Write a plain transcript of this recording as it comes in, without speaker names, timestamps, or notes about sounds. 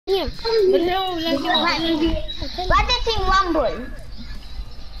Here. But no, What is in Rumble?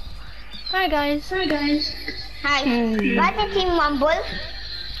 Hi guys. Hi. What is in Rumble?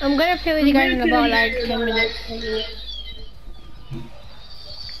 I'm gonna play with you guys in about like 10 minutes.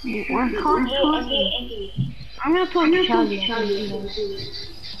 I'm gonna talk to Charlie.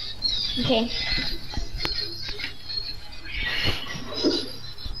 Okay.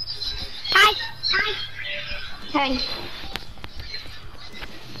 Hi.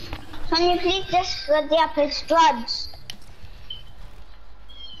 Can you please just get the Apex drugs?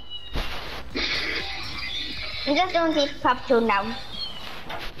 I just don't eat pop too now.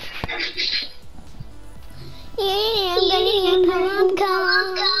 Yeah,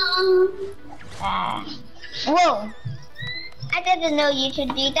 whoa. I didn't know you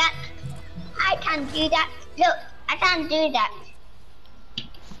should do that. I can't do that. Look, I can't do that.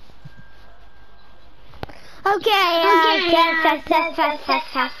 Okay.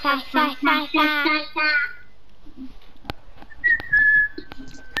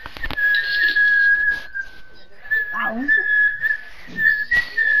 Wow.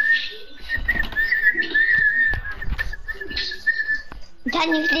 Can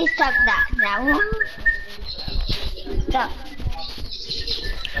you please stop that now? Stop.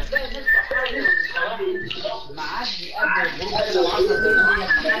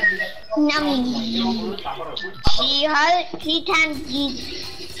 He can't eat.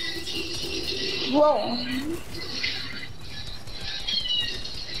 Whoa.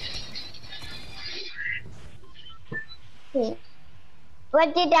 Okay.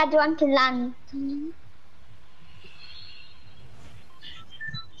 What did Dad want to land?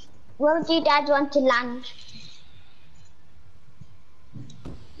 Where did Dad want to land?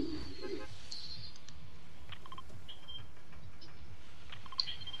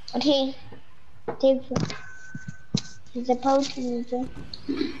 Okay. He's supposed to use it.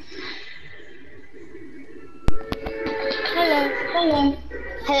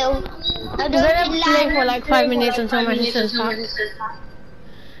 Hello. I'm gonna play for like 5 minutes until my sister's back.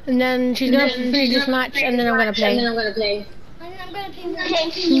 And then she's gonna finish this match and then I'm gonna play. And I'm gonna play.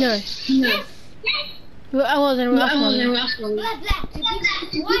 No. Well, I wasn't rough one.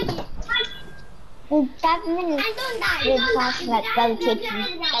 In 5 minutes, it passed like very quickly.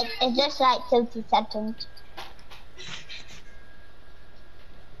 It's just like 30 seconds.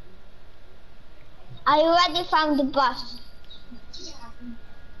 I already found the bus.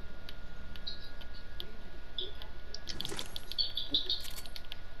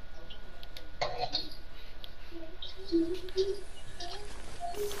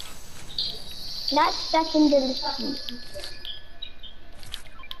 That's in the list.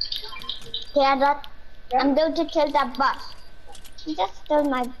 Yeah, I'm going to kill that bus. He just stole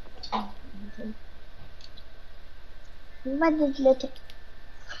my... What is little?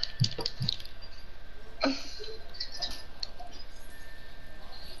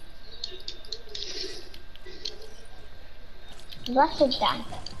 What is that?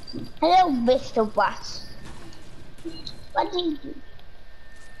 Hello, Mr. Bus. What did you do?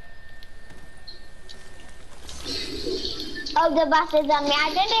 Oh, the bus is on me. I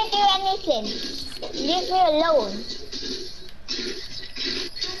didn't do anything. Leave me alone.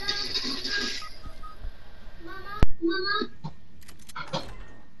 Mama.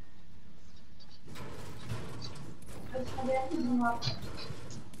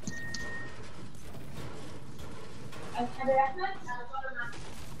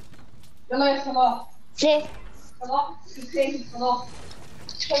 يلا يا صلاح ليه؟ صلاح الثاني صلاح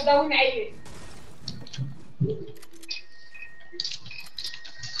صدقوني عيب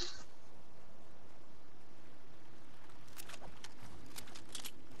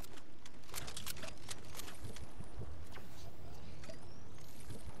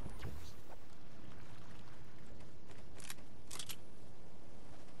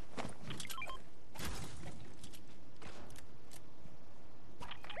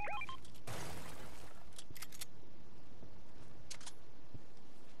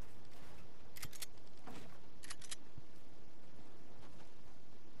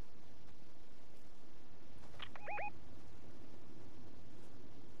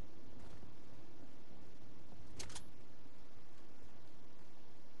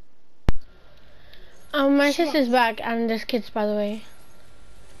My sister's back and there's kids, by the way.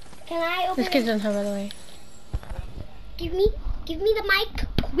 Can I open There's kids on her, by the way. Give me the mic,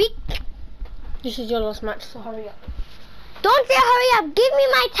 quick. This is your last match, so hurry up. Don't say hurry up. Give me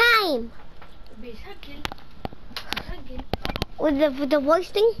my time. With the voice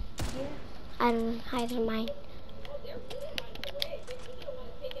thing? Yeah. I don't mind.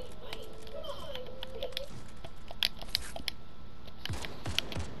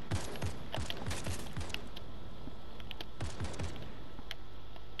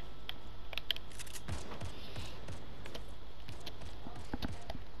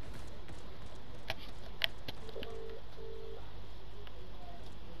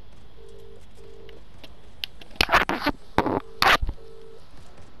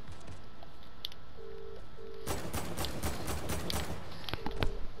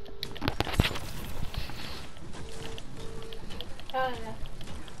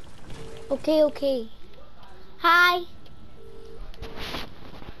 Okay, okay. Hi.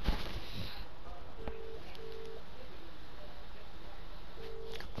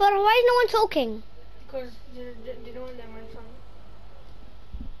 But why is no one talking? Because they don't want them on phone.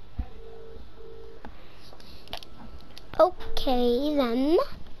 Okay then.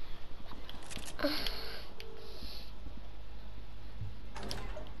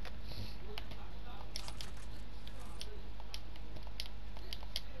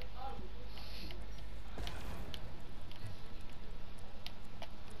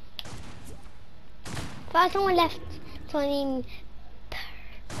 But someone left 20.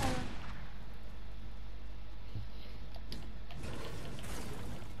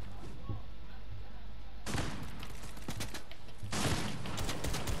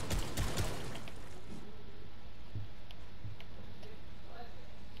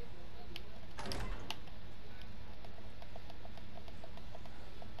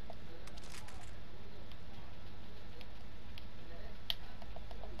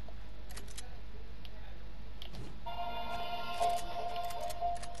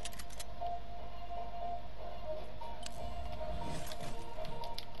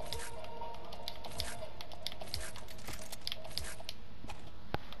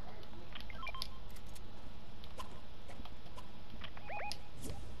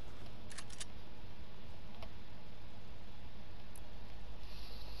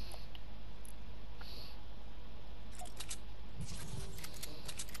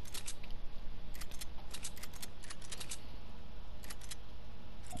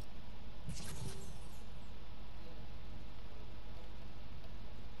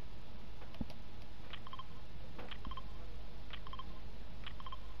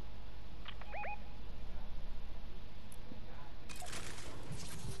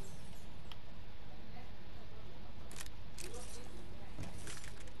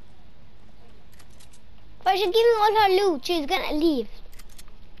 But she's giving all her loot. She's gonna leave.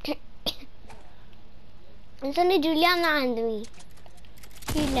 And suddenly Juliana and me.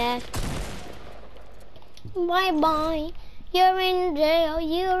 She left. Bye bye. You're in jail.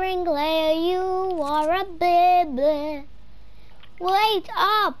 You're in glare. You are a baby. Wait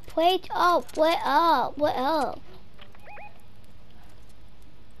up. Wait up. Wait up. Wait up.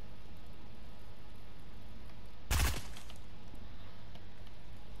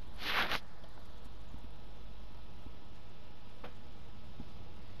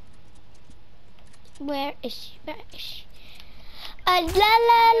 Where is she? Where is she? La la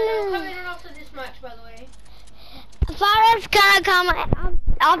la. Coming on after this match, by the way. Farah's gonna come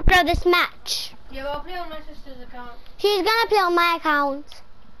after this match. Yeah, but I'll play on my sister's account. She's gonna play on my account.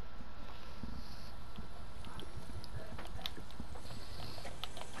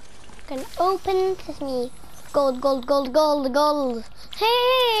 Can open sesame. Gold, gold, gold, gold, gold.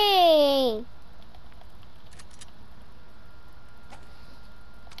 Hey!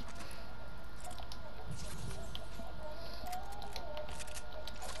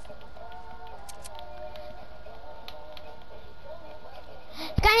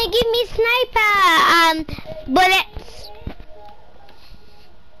 Gonna give me sniper bullets.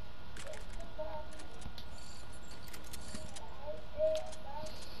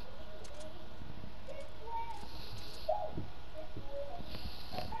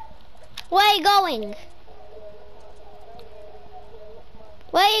 Where are you going?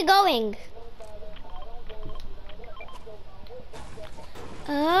 Where are you going?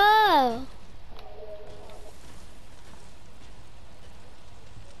 Oh.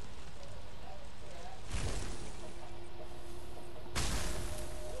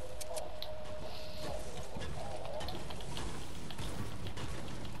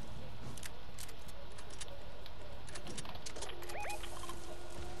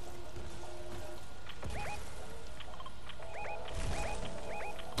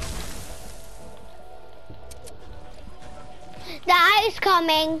 The eye is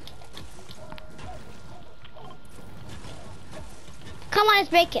coming. Come on, let's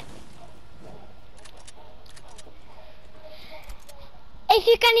break it. If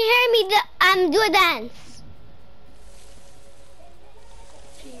you can hear me, do a dance.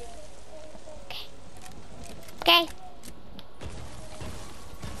 Okay. Okay.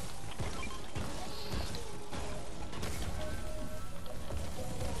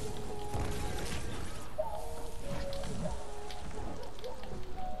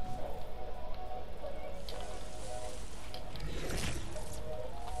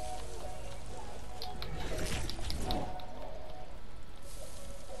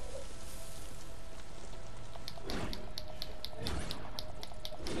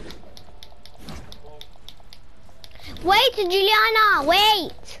 Wait, Juliana,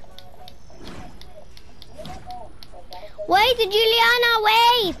 wait. Wait, Juliana,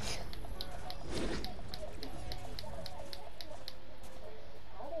 wait!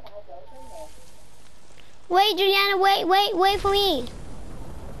 Wait, Juliana, wait for me.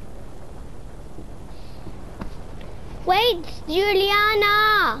 Wait,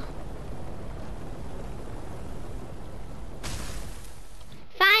 Juliana.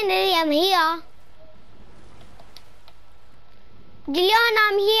 Finally, I'm here. Juliana,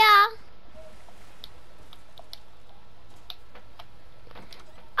 I'm here.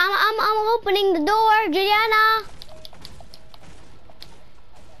 I'm opening the door, Juliana.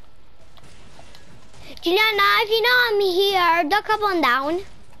 Juliana, if you know I'm here, duck up and down.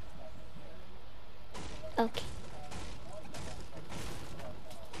 Okay.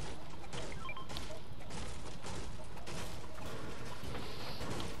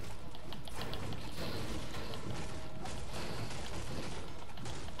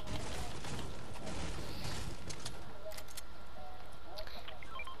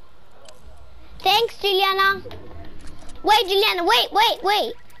 Thanks, Juliana. Wait, Juliana,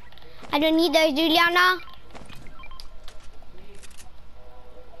 wait. I don't need those, Juliana.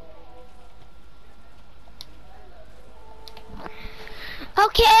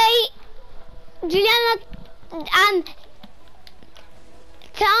 Okay, Juliana,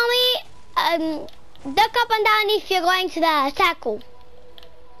 tell me, duck up and down if you're going to the circle.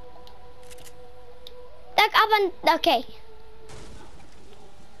 Duck up and, okay.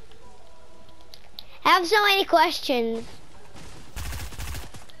 I have so many questions.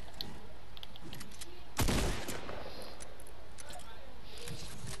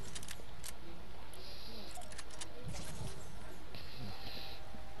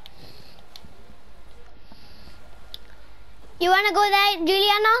 You wanna go there,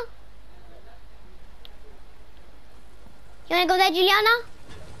 Juliana? You wanna go there, Juliana?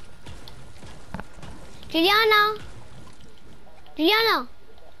 Juliana? Juliana?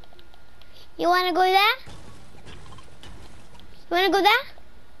 You wanna go there? You wanna go there?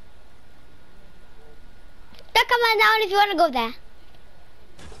 Come on down if you wanna go there.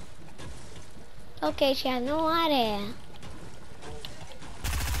 Okay, she has no idea.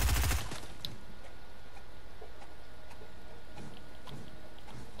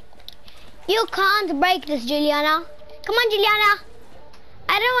 You can't break this, Juliana. Come on, Juliana.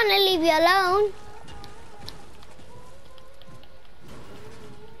 I don't want to leave you alone.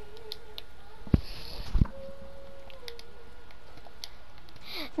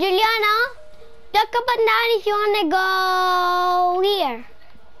 Juliana, duck up and down if you want to go here.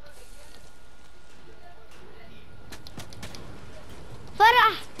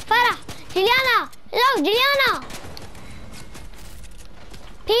 Farah, Juliana, look, Juliana.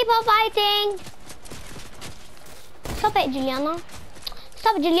 People fighting. Stop it, Juliana.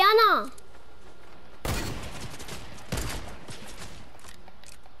 Stop, Juliana.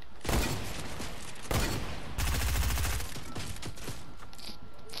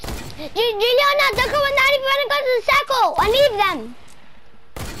 Juliana, duck up and down if you want to go to the circle and leave them.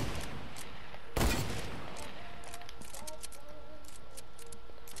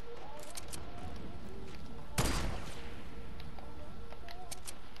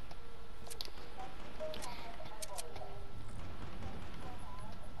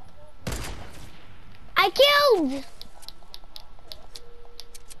 I killed!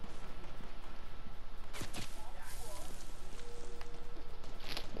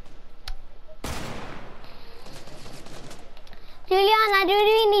 Juliana, do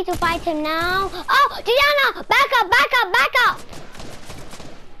we need to fight him now? Oh, Juliana! Back up!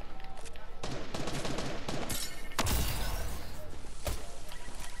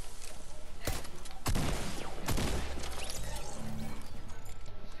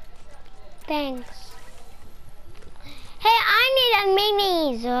 Thanks. Hey, I need a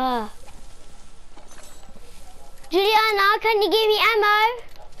minis. Juliana, can you give me ammo?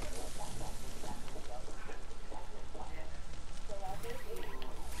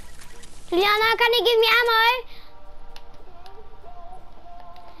 Juliana, can you give me ammo?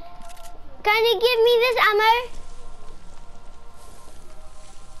 Can you give me this ammo?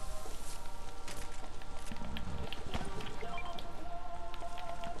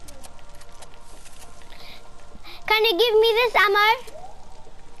 Can you give me this ammo?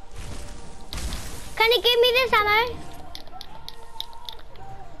 Can you give me this ammo?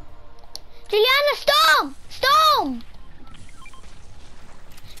 Juliana, storm! Storm!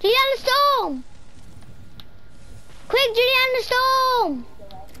 Juliana, storm! Quick, Juliana, storm!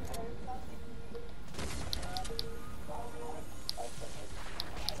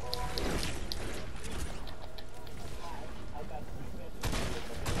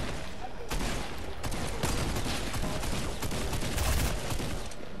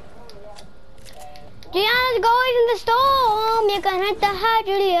 go in the storm. You can hit the high,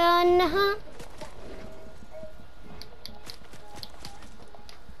 Juliana.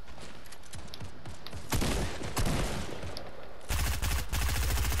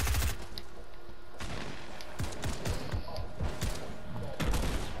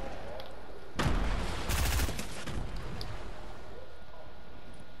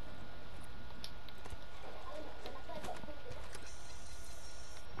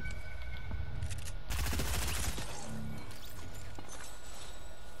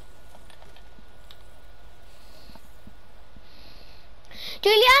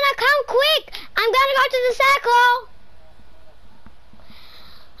 Juliana, come quick! I'm gonna go to the circle.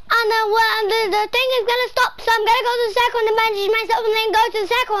 And the thing is gonna stop, so I'm gonna go to the circle and then bandage myself and then go to the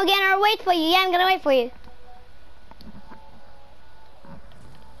circle again or wait for you. Yeah, I'm gonna wait for you.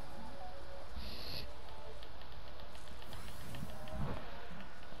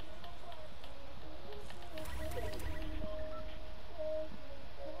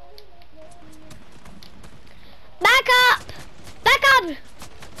 Back up! Back up!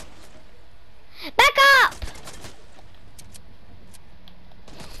 Back up!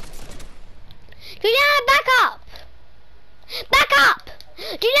 Juliana, back up! Back up!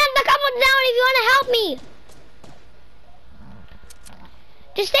 Juliana, back up and down if you want to help me!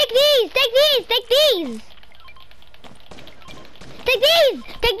 Just take these! Take these! Take these! Take these!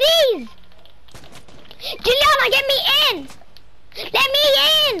 Take these! Juliana, get me in! Let me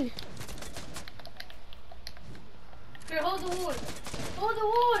in! Here, hold the wall. Hold the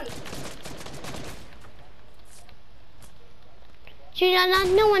wall. Juliana,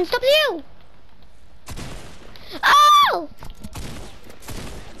 no one stops you! Oh!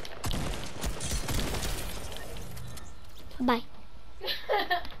 Bye.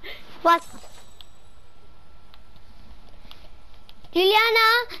 What? Juliana,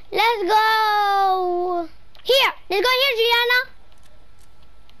 let's go here. Let's go here, Juliana.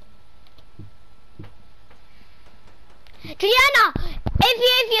 Juliana, if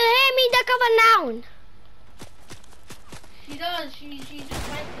you hear me, duck up and down. She does. She just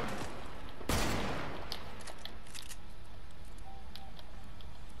went in.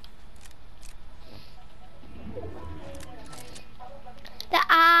 The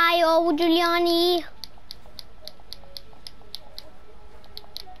eye, oh, Juliani.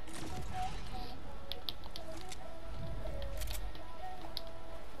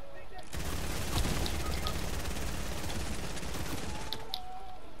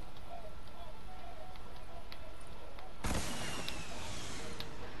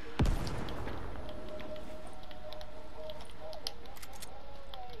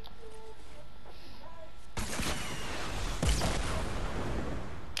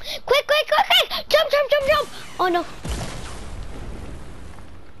 Quick, quick, quick, quick! Jump, jump, jump, jump! Oh no.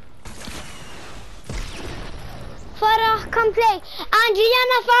 Farah, come play. And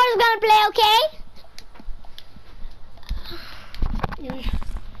Juliana, Farah's gonna play, okay?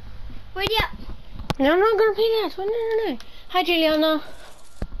 Where'd you? No, I'm not gonna play that. No, no, no. Hi, Juliana.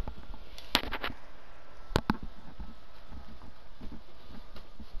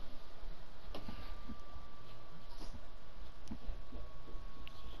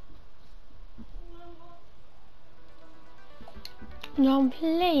 No, I'm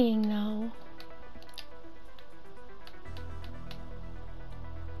playing now.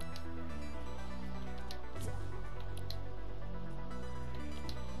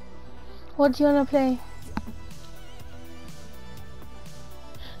 What do you wanna play?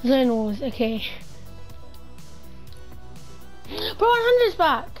 Zone Wars, okay. Bro, 100's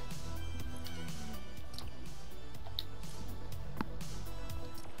back.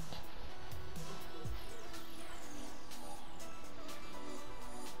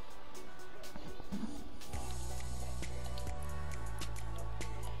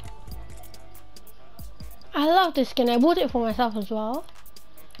 I love this skin. I bought it for myself as well.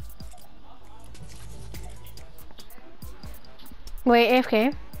 Wait,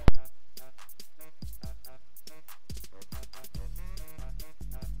 AFK.